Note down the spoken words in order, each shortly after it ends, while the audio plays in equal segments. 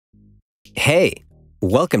Hey,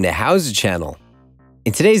 welcome to HOWZA channel.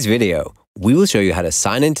 In today's video, we will show you how to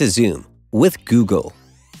sign into Zoom with Google.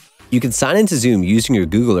 You can sign into Zoom using your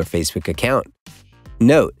Google or Facebook account.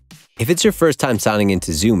 Note, if it's your first time signing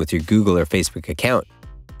into Zoom with your Google or Facebook account,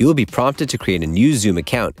 you will be prompted to create a new Zoom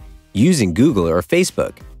account using Google or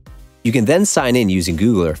Facebook. You can then sign in using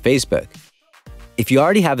Google or Facebook. If you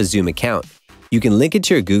already have a Zoom account, you can link it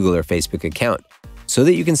to your Google or Facebook account so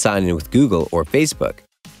that you can sign in with Google or Facebook.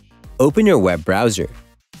 Open your web browser.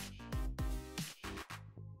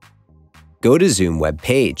 Go to Zoom web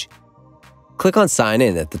page. Click on Sign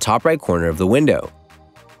In at the top right corner of the window.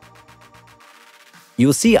 You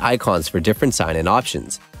will see icons for different sign-in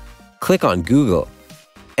options. Click on Google.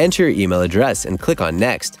 Enter your email address and click on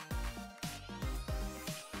Next.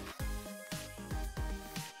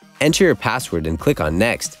 Enter your password and click on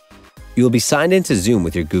Next. You will be signed into Zoom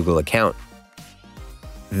with your Google account.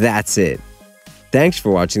 That's it. Thanks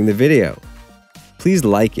for watching the video. Please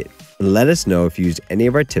like it and let us know if you used any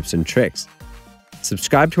of our tips and tricks.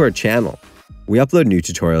 Subscribe to our channel. We upload new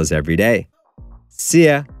tutorials every day. See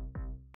ya!